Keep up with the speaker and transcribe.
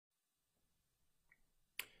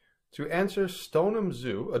To enter Stoneham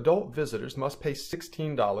Zoo, adult visitors must pay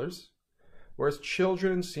 $16, whereas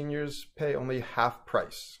children and seniors pay only half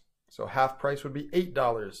price. So half price would be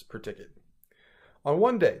 $8 per ticket. On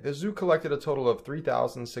one day, the zoo collected a total of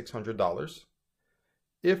 $3,600.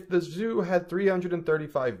 If the zoo had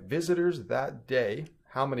 335 visitors that day,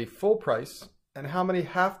 how many full price and how many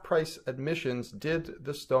half price admissions did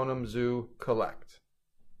the Stoneham Zoo collect?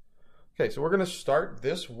 Okay, so we're going to start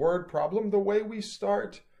this word problem the way we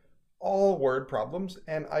start all word problems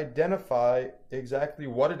and identify exactly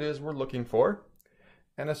what it is we're looking for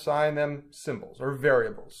and assign them symbols or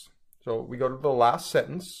variables. So we go to the last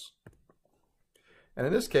sentence, and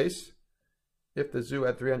in this case, if the zoo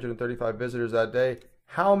had 335 visitors that day,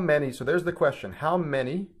 how many, so there's the question, how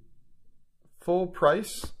many full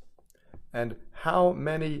price and how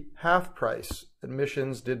many half price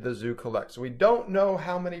admissions did the zoo collect? So we don't know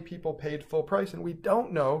how many people paid full price and we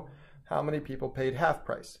don't know how many people paid half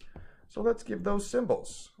price. So let's give those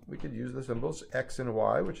symbols. We could use the symbols X and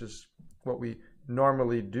Y, which is what we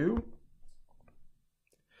normally do.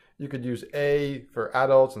 You could use A for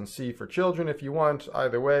adults and C for children if you want.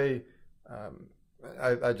 Either way,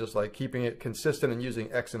 I just like keeping it consistent and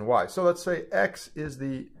using X and Y. So let's say X is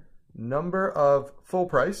the number of full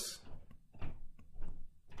price.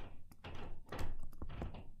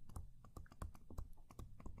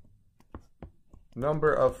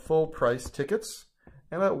 Number of full price tickets.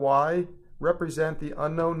 And let Y represent the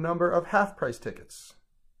unknown number of half price tickets.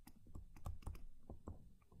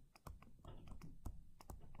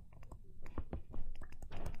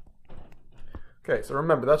 Okay, so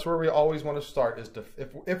remember, that's where we always want to start, is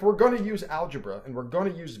if we're going to use algebra and we're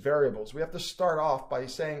going to use variables, we have to start off by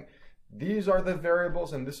saying these are the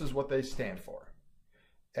variables and this is what they stand for.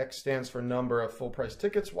 X stands for number of full price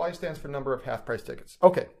tickets, Y stands for number of half price tickets.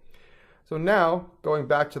 Okay, so now going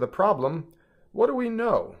back to the problem, what do we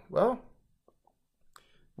know? Well,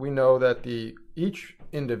 we know that each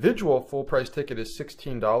individual full price ticket is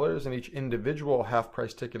 $16 and each individual half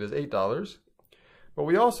price ticket is $8. But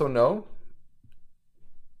we also know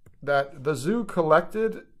that the zoo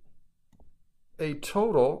collected a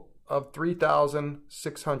total of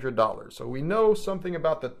 $3,600. So we know something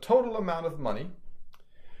about the total amount of money,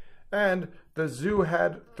 and the zoo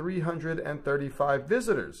had 335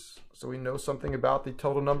 visitors. So we know something about the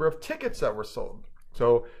total number of tickets that were sold.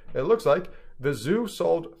 So it looks like the zoo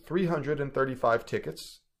sold 335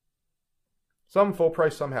 tickets. Some full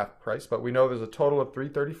price, some half price, but we know there's a total of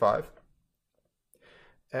 335.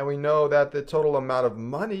 And we know that the total amount of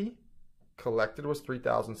money collected was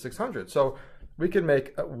 $3,600. So we can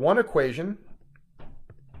make one equation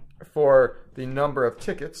for the number of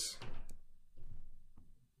tickets.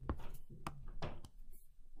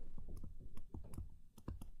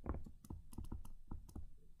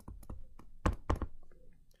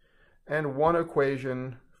 And one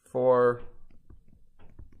equation for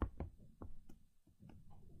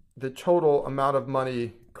the total amount of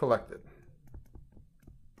money collected.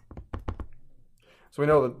 So we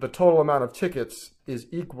know that the total amount of tickets is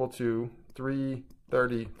equal to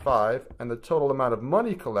 335, and the total amount of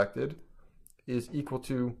money collected is equal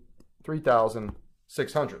to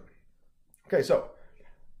 3,600. Okay, so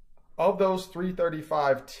of those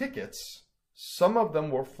 335 tickets, some of them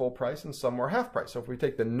were full price and some were half price. So if we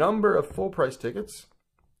take the number of full price tickets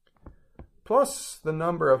plus the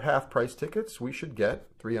number of half price tickets, we should get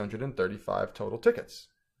 335 total tickets.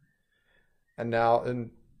 And now,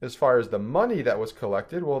 as far as the money that was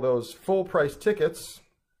collected, well, those full price tickets,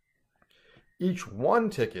 each one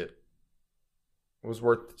ticket was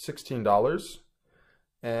worth $16.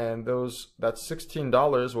 And that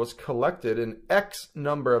 $16 was collected in X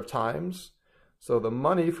number of times. So the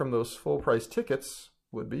money from those full price tickets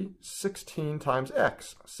would be 16 times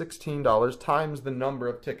X, $16 times the number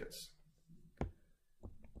of tickets.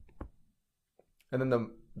 And then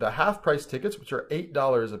the half price tickets, which are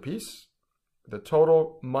 $8 a piece, the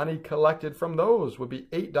total money collected from those would be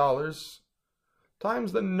 $8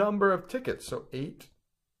 times the number of tickets. So 8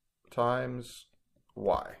 times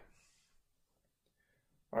Y.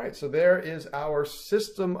 All right, so there is our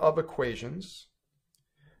system of equations.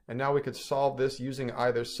 And now we could solve this using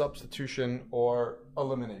either substitution or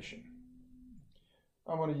elimination.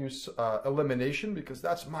 I'm going to use elimination because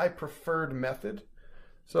that's my preferred method.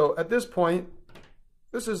 So at this point,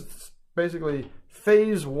 this is basically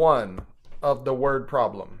phase one of the word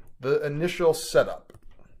problem, the initial setup.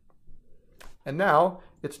 And now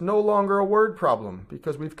it's no longer a word problem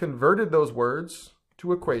because we've converted those words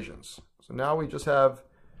to equations. So now we just have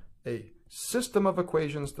a system of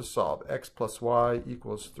equations to solve. X plus Y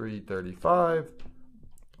equals 335.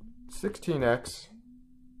 16x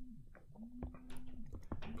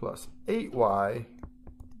plus 8y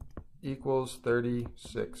equals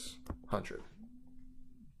 3,600.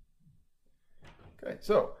 Okay,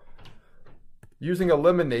 so using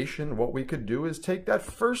elimination, what we could do is take that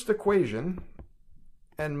first equation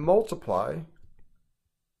and multiply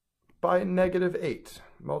by -8.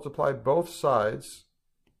 Multiply both sides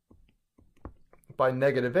by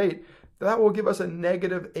 -8. That will give us a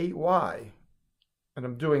 -8y. And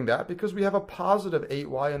I'm doing that because we have a positive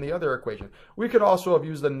 8y in the other equation. We could also have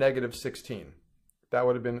used the -16. That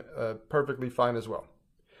would have been perfectly fine as well.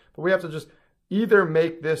 But we have to just either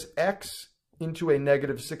make this x into a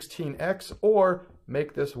 -16x or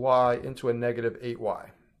make this y into a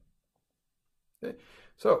 -8y. Okay?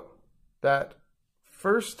 So that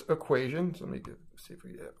first equation, so let me see if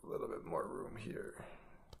we have a little bit more room here.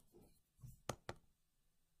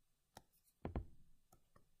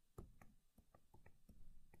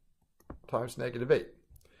 Times -8.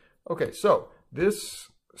 Okay, so this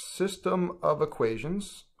system of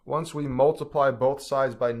equations, once we multiply both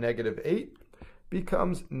sides by -8,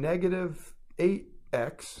 becomes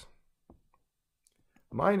 -8x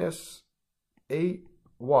minus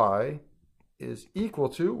 8y is equal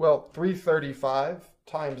to, well, 335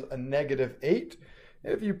 times a -8.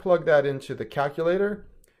 If you plug that into the calculator,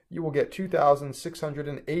 you will get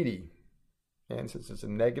 2,680. And since it's a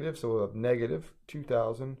negative, so we'll have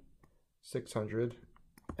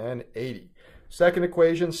 -2,680. Second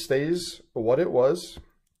equation stays what it was.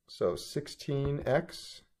 So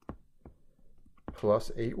 16x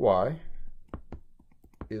plus 8y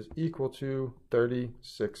is equal to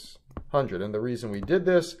 3,600. And the reason we did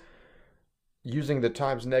this using the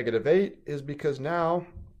times -8 is because now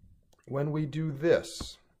when we do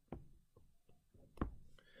this,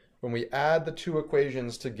 when we add the two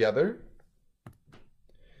equations together,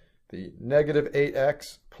 the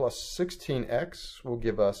 -8x plus 16x will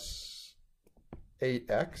give us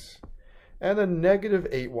 8x. And the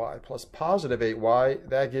 -8y plus positive 8y,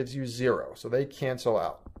 that gives you 0. So they cancel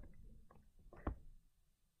out.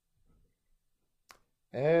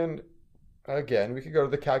 And again, we could go to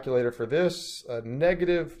the calculator for this.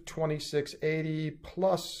 -2680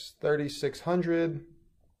 plus 3,600.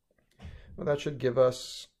 Well, that should give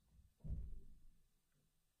us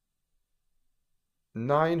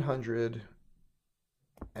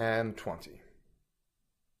 920.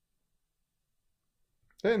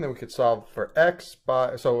 And then we could solve for x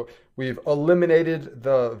by, so we've eliminated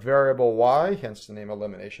the variable y, hence the name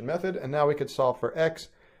elimination method. And now we could solve for x.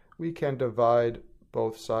 We can divide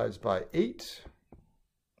both sides by 8.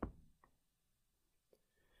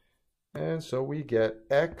 And so we get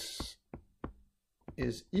x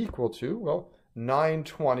is equal to, well,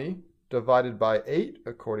 920 divided by 8,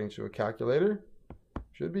 according to a calculator,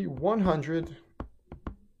 should be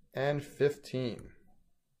 115.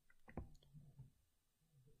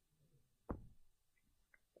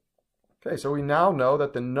 Okay, so we now know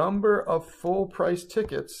that the number of full price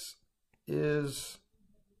tickets is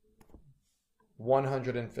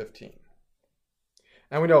 115.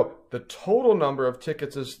 And we know the total number of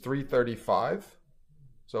tickets is 335.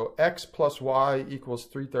 So x plus y equals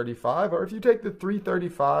 335. Or if you take the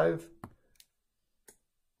 335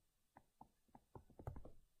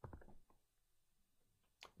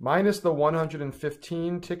 minus the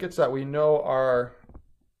 115 tickets that we know are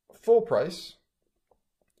full price,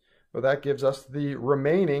 well, that gives us the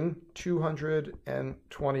remaining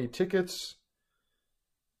 220 tickets.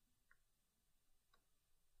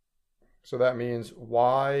 So that means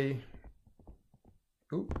y,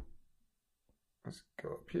 let's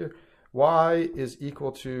go up here. Y is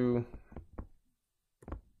equal to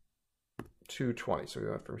 220. So we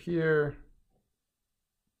went from here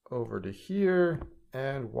over to here,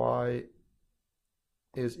 and y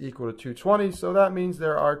is equal to 220. So that means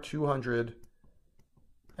there are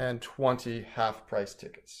 220 half-price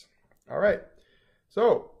tickets. All right,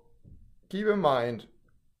 so keep in mind,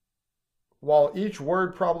 while each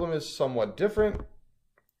word problem is somewhat different,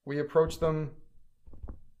 we approach them,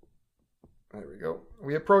 there we go,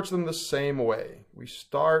 we approach them the same way. We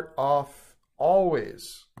start off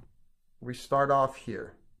always, we start off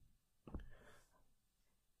here.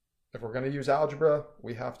 If we're going to use algebra,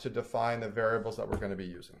 we have to define the variables that we're going to be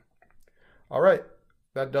using. All right,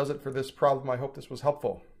 that does it for this problem. I hope this was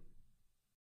helpful.